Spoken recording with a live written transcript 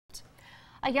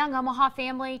A young Omaha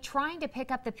family trying to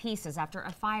pick up the pieces after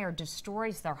a fire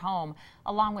destroys their home,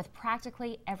 along with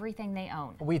practically everything they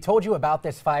own. We told you about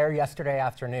this fire yesterday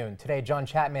afternoon. Today, John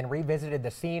Chapman revisited the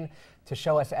scene to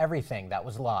show us everything that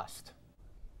was lost.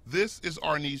 This is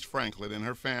Arnice Franklin and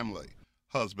her family.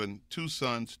 Husband, 2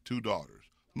 sons, 2 daughters.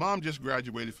 Mom just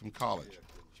graduated from college.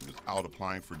 She was out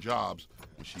applying for jobs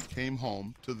when she came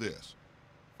home to this.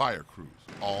 Fire crews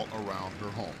all around her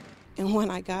home. And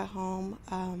when I got home,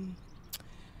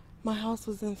 my house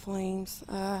was in flames.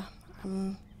 I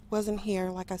wasn't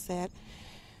here, like I said.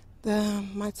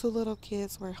 My 2 little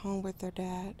kids were home with their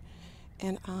dad,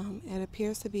 and it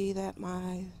appears to be that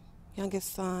my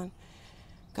youngest son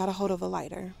got a hold of a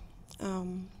lighter.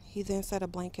 He then set a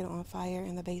blanket on fire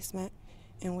in the basement,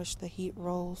 in which the heat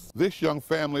rose. This young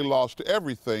family lost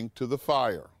everything to the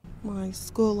fire. My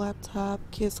school laptop,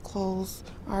 kids' clothes,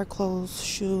 our clothes,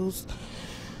 shoes,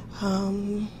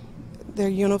 their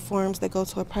uniforms. They go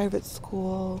to a private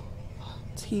school,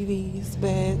 TVs,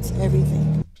 beds,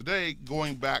 everything. Today,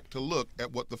 going back to look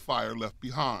at what the fire left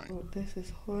behind. Oh, this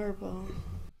is horrible.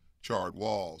 Charred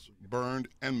walls, burned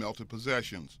and melted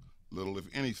possessions. Little, if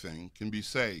anything, can be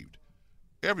saved.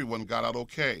 Everyone got out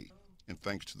okay, and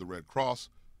thanks to the Red Cross,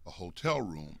 a hotel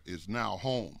room is now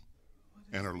home.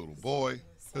 And her little boy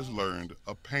has learned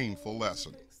a painful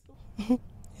lesson.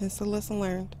 It's a lesson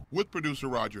learned. With producer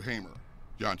Roger Hamer,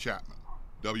 John Chapman,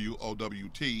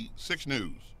 WOWT 6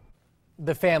 News.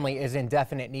 The family is in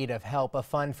definite need of help. A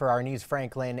fund for Arnice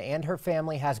Franklin and her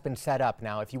family has been set up.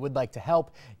 Now, if you would like to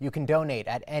help, you can donate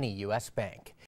at any U.S. bank.